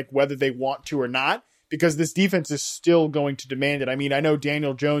ball a lot, like, whether they want to or not, because this defense is still going to demand it. I mean, I know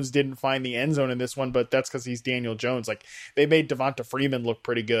Daniel Jones didn't find the end zone in this one, but that's because he's Daniel Jones. Like, they made Devonta Freeman look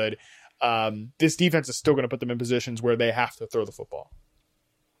pretty good. This defense is still going to put them in positions where they have to throw the football.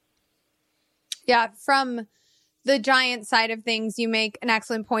 Yeah, from the Giants side of things, you make an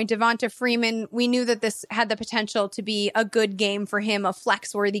excellent point. Devonta Freeman, we knew that this had the potential to be a good game for him, a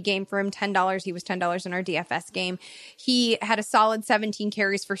flex-worthy game for him, $10. He was $10 in our DFS game. He had a solid 17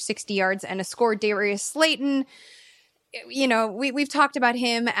 carries for 60 yards and a score. Darius Slayton, we've talked about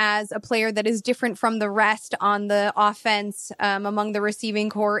him as a player that is different from the rest on the offense among the receiving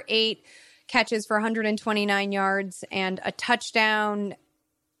core. 8 catches for 129 yards and a touchdown.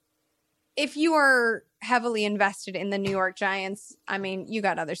 If you are heavily invested in the New York Giants, I mean, you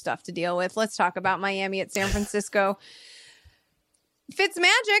got other stuff to deal with. Let's talk about Miami at San Francisco.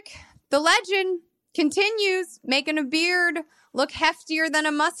 Fitzmagic, the legend, continues making a beard look heftier than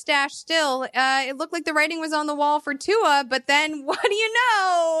a mustache still. It looked like the writing was on the wall for Tua, but then what do you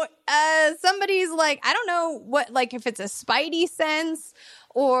know? Somebody's like, I don't know what, like, if it's a spidey sense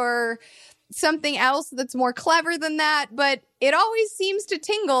or something else that's more clever than that, but it always seems to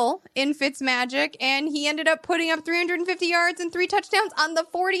tingle in Fitzmagic, and he ended up putting up 350 yards and 3 touchdowns on the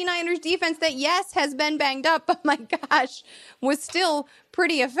 49ers defense that, yes, has been banged up, but my gosh, was still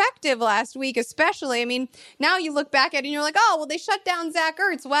pretty effective last week, especially. I mean, now you look back at it and you're like, oh, well, they shut down Zach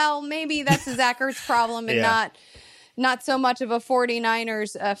Ertz. Well, maybe that's a Zach Ertz problem and not so much of a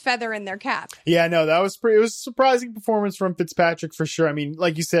 49ers feather in their cap. Yeah, no, it was a surprising performance from Fitzpatrick for sure. I mean,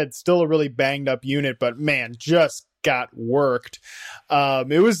 like you said, still a really banged up unit, but man, just got worked.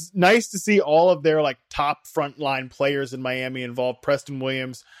 It was nice to see all of their like top frontline players in Miami involved. Preston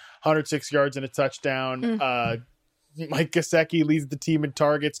Williams, 106 yards and a touchdown. Mike Gesicki leads the team in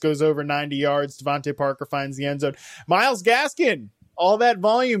targets, goes over 90 yards. Devontae Parker finds the end zone. Myles Gaskin, all that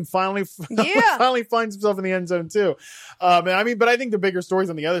volume finally finds himself in the end zone too. But I think the bigger story's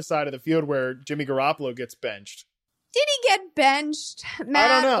on the other side of the field where Jimmy Garoppolo gets benched. Did he get benched, Matt?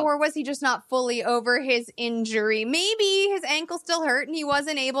 I don't know. Or was he just not fully over his injury? Maybe his ankle still hurt and he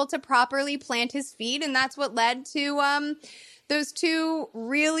wasn't able to properly plant his feet, and that's what led to those 2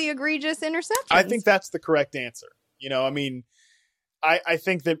 really egregious interceptions. I think that's the correct answer. You know, I mean, I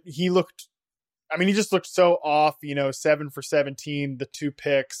think that he just looked so off, 7 for 17, the 2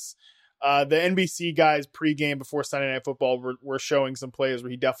 picks. The NBC guys pregame before Sunday Night Football were showing some plays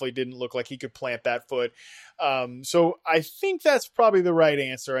where he definitely didn't look like he could plant that foot. So I think that's probably the right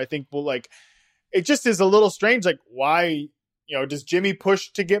answer. I think, it just is a little strange. Like, why, does Jimmy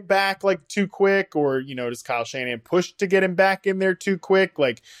push to get back like too quick? Or, does Kyle Shanahan push to get him back in there too quick?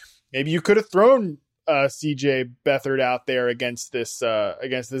 Like, maybe you could have thrown CJ Beathard out there against this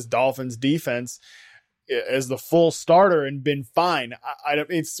Dolphins defense as the full starter and been fine.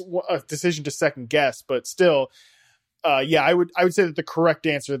 It's a decision to second guess, but still, I would say that the correct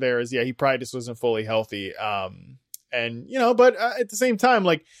answer there is, he probably just wasn't fully healthy. But at the same time,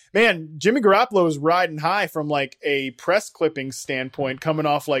 like, man, Jimmy Garoppolo is riding high from like a press clipping standpoint, coming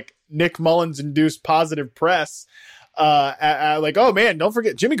off like Nick Mullins induced positive press. Like, oh man, don't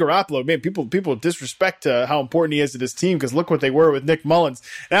forget Jimmy Garoppolo. Man, people disrespect how important he is to this team because look what they were with Nick Mullins.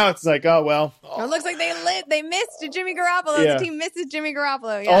 Now it's like, oh well. It looks like they missed Jimmy Garoppolo. Yeah. The team misses Jimmy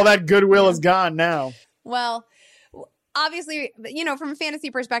Garoppolo. Yeah. All that goodwill is gone now. Well, obviously, from a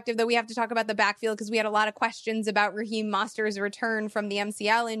fantasy perspective, though, we have to talk about the backfield because we had a lot of questions about Raheem Mostert's return from the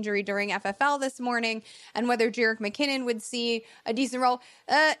MCL injury during FFL this morning and whether Jerick McKinnon would see a decent role.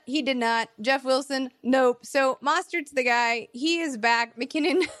 He did not. Jeff Wilson, nope. So Mostert's the guy. He is back.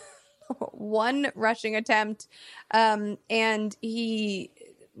 McKinnon, 1 rushing attempt. And he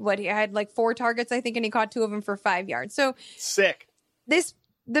had like 4 targets, I think, and he caught 2 of them for 5 yards. So sick.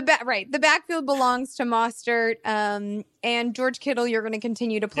 The backfield belongs to Mostert, and George Kittle, you're going to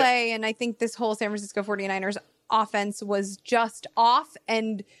continue to play. Yep. And I think this whole San Francisco 49ers offense was just off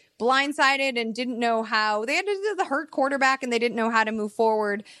and blindsided and didn't know how. They had to do the hurt quarterback and they didn't know how to move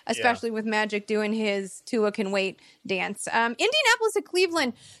forward, especially with Magic doing his Tua can wait dance. Indianapolis at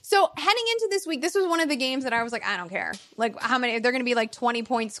Cleveland. So heading into this week, this was one of the games that I was like, I don't care. Like how many, they're going to be like 20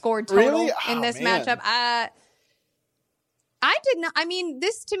 points scored total in this matchup. I did not. I mean,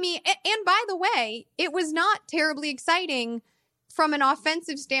 this to me, and by the way, it was not terribly exciting from an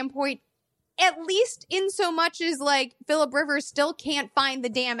offensive standpoint, at least in so much as like Phillip Rivers still can't find the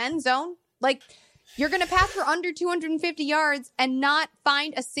damn end zone. Like, you're going to pass for under 250 yards and not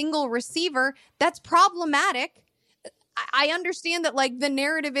find a single receiver. That's problematic. I understand that like the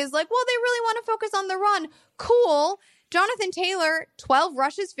narrative is like, well, they really want to focus on the run. Cool. Jonathan Taylor, 12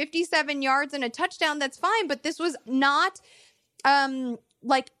 rushes, 57 yards and a touchdown. That's fine. But this was not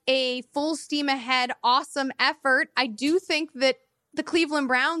like a full steam ahead, awesome effort. I do think that the Cleveland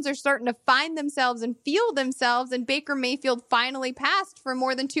Browns are starting to find themselves and feel themselves, and Baker Mayfield finally passed for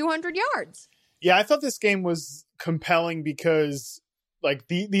more than 200 yards. Yeah, I thought this game was compelling because like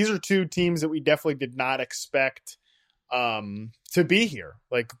these are 2 teams that we definitely did not expect to be here.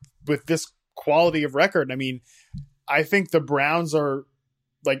 Like with this quality of record. I mean, I think the Browns are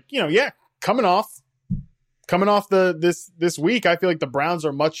like, coming off this week, I feel like the Browns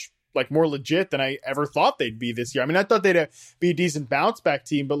are much like more legit than I ever thought they'd be this year. I mean, I thought they'd be a decent bounce back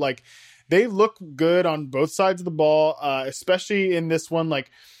team, but like they look good on both sides of the ball, especially in this one.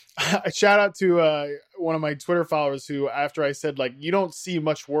 Like a shout out to one of my Twitter followers who, after I said like, you don't see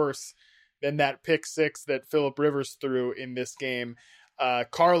much worse than that pick 6 that Phillip Rivers threw in this game.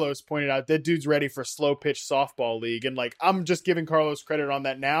 Carlos pointed out that dude's ready for slow pitch softball league. And like, I'm just giving Carlos credit on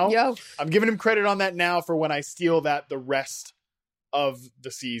that now. Yo. I'm giving him credit on that now for when I steal that the rest of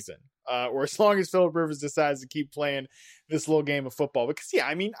the season. Or as long as Phillip Rivers decides to keep playing this little game of football. Because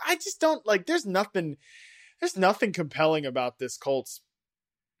I mean, I just don't like, there's nothing compelling about this Colts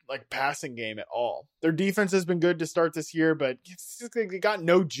like passing game at all. Their defense has been good to start this year, but it's just, they got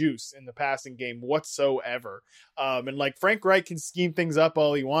no juice in the passing game whatsoever. And like Frank Reich can scheme things up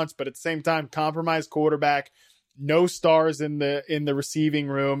all he wants, but at the same time, compromised quarterback, no stars in the receiving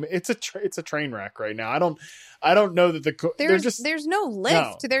room. It's a train wreck right now. I don't know that there's no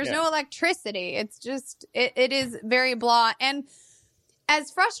lift. There's no electricity. It's just it is very blah. And as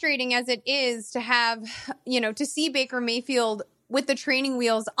frustrating as it is to have, to see Baker Mayfield with the training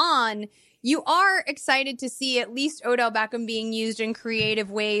wheels on, you are excited to see at least Odell Beckham being used in creative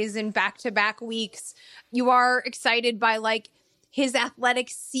ways in back-to-back weeks. You are excited by like his athletic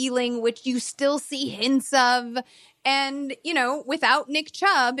ceiling, which you still see hints of. And, without Nick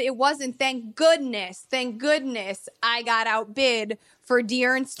Chubb, it wasn't, thank goodness, I got outbid for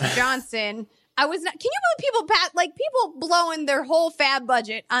De'Ernst Johnson. I was not. Can you believe people blowing their whole fab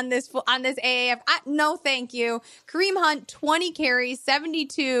budget on this AAF? No, thank you. Kareem Hunt, 20 carries,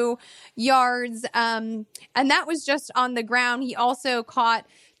 72 yards, and that was just on the ground. He also caught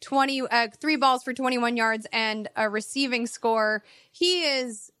 3 balls for 21 yards and a receiving score. He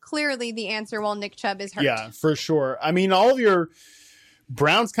is clearly the answer while Nick Chubb is hurt. Yeah, for sure. I mean, all of your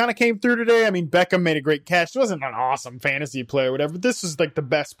Browns kind of came through today. I mean, Beckham made a great catch. It wasn't an awesome fantasy play or whatever, but this was like the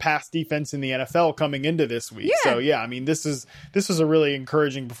best pass defense in the NFL coming into this week. Yeah. So yeah, I mean, this was a really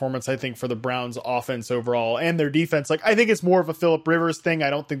encouraging performance, I think, for the Browns offense overall and their defense. Like, I think it's more of a Phillip Rivers thing. I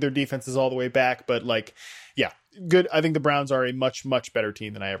don't think their defense is all the way back, but like, yeah, good. I think the Browns are a much, much better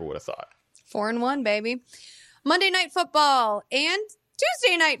team than I ever would have thought. 4-1, baby. Monday Night Football and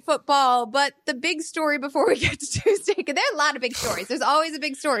Tuesday Night Football, but the big story before we get to Tuesday, because there are a lot of big stories. There's always a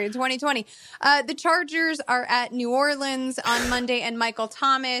big story in 2020. The Chargers are at New Orleans on Monday, and Michael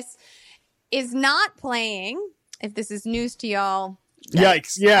Thomas is not playing, if this is news to y'all.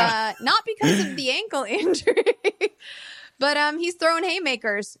 Yikes, yeah. Not because of the ankle injury, but he's throwing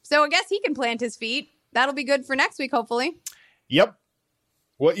haymakers. So I guess he can plant his feet. That'll be good for next week, hopefully. Yep.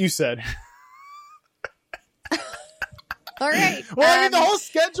 What you said. All right. Well, I mean, the whole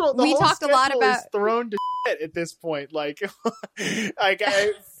schedule. We talked a lot about is thrown to shit at this point. Like,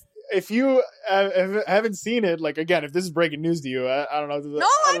 if you haven't seen it, like, again, if this is breaking news to you, I don't know.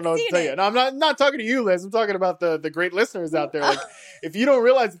 I don't know what to tell you. No, I'm not talking to you, Liz. I'm talking about the great listeners out there. Like, if you don't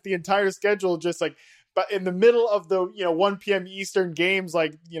realize that the entire schedule just like, but in the middle of the 1 p.m. Eastern games,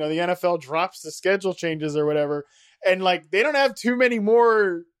 like the NFL drops the schedule changes or whatever, and like they don't have too many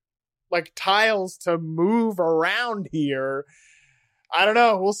more like tiles to move around here. I don't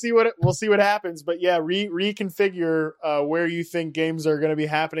know. We'll see what happens. But yeah, reconfigure where you think games are going to be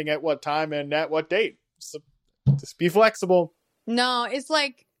happening at what time and at what date. So just be flexible. No, it's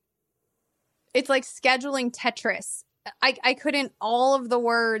like scheduling Tetris. I couldn't, all of the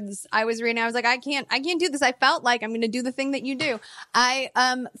words I was reading, I was like, I can't do this. I felt like I'm going to do the thing that you do. I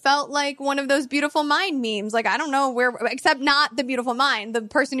felt like one of those Beautiful Mind memes. Like, I don't know where, except not the Beautiful Mind, the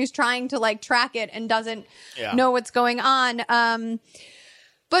person who's trying to like track it and doesn't know what's going on.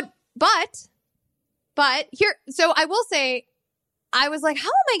 But here, so I will say, I was like,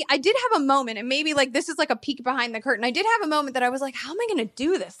 I did have a moment, and maybe like this is like a peek behind the curtain. I did have a moment that I was like, how am I going to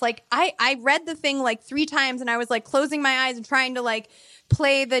do this? Like I read the thing like 3 times, and I was like closing my eyes and trying to like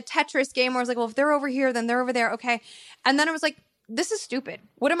play the Tetris game where I was like, well, if they're over here, then they're over there. Okay. And then I was like, this is stupid.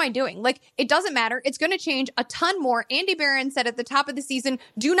 What am I doing? Like, it doesn't matter. It's going to change a ton more. Andy Barron said at the top of the season,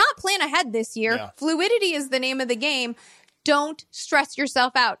 do not plan ahead this year. Yeah. Fluidity is the name of the game. Don't stress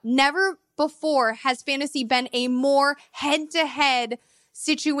yourself out. Never before has fantasy been a more head-to-head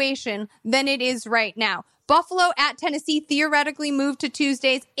situation than it is right now. Buffalo at Tennessee theoretically moved to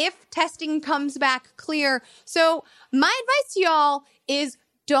Tuesdays if testing comes back clear. So my advice to y'all is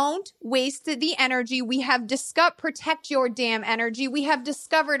don't waste the energy. We have protect your damn energy. We have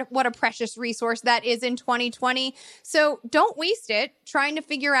discovered what a precious resource that is in 2020. So don't waste it trying to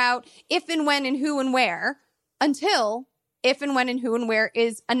figure out if and when and who and where until if and when and who and where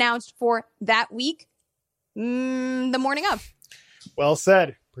is announced for that week, the morning of. Well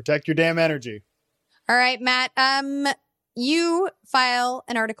said. Protect your damn energy. All right, Matt. You file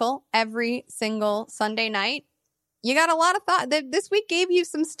an article every single Sunday night. You got a lot of thought. This week gave you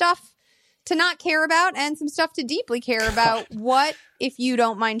some stuff to not care about and some stuff to deeply care about. What, if you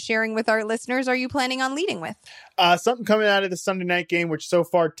don't mind sharing with our listeners, are you planning on leading with? Something coming out of the Sunday night game, which so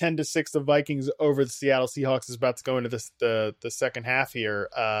far 10-6 the Vikings over the Seattle Seahawks is about to go into the second half here.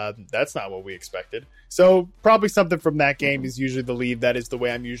 That's not what we expected. So probably something from that game is usually the lead. That is the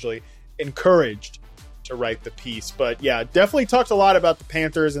way I'm usually encouraged to write the piece. But yeah, definitely talked a lot about the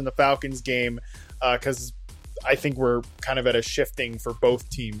Panthers and the Falcons game because I think we're kind of at a shifting for both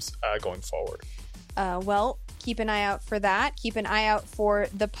teams going forward. Well, keep an eye out for that. Keep an eye out for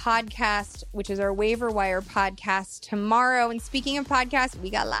the podcast, which is our Waiver Wire podcast tomorrow. And speaking of podcasts, we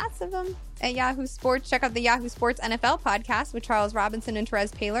got lots of them at Yahoo Sports. Check out the Yahoo Sports NFL podcast with Charles Robinson and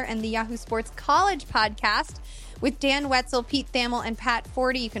Therese Paylor, and the Yahoo Sports College podcast with Dan Wetzel, Pete Thamel, and Pat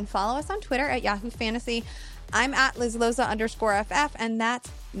Forty. You can follow us on Twitter at Yahoo Fantasy. I'm at LizLoza_FF, and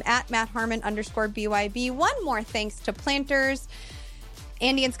that's at Matt Harmon _BYB. One more thanks to Planters.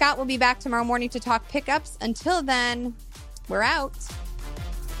 Andy and Scott will be back tomorrow morning to talk pickups. Until then, we're out.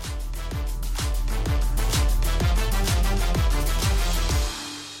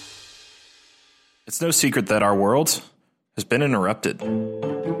 It's no secret that our world has been interrupted.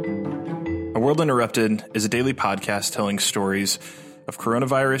 A World Interrupted is a daily podcast telling stories of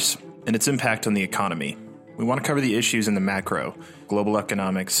coronavirus and its impact on the economy. We want to cover the issues in the macro, global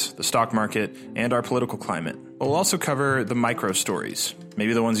economics, the stock market, and our political climate. But we'll also cover the micro stories,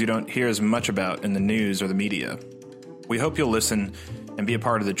 maybe the ones you don't hear as much about in the news or the media. We hope you'll listen and be a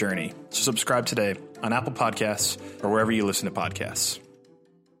part of the journey. So subscribe today on Apple Podcasts or wherever you listen to podcasts.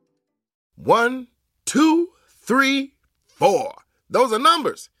 1, 2, 3, 4. Those are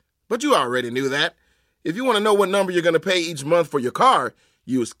numbers. But you already knew that. If you want to know what number you're going to pay each month for your car,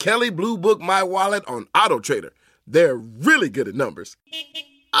 use Kelley Blue Book My Wallet on AutoTrader. They're really good at numbers.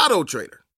 AutoTrader.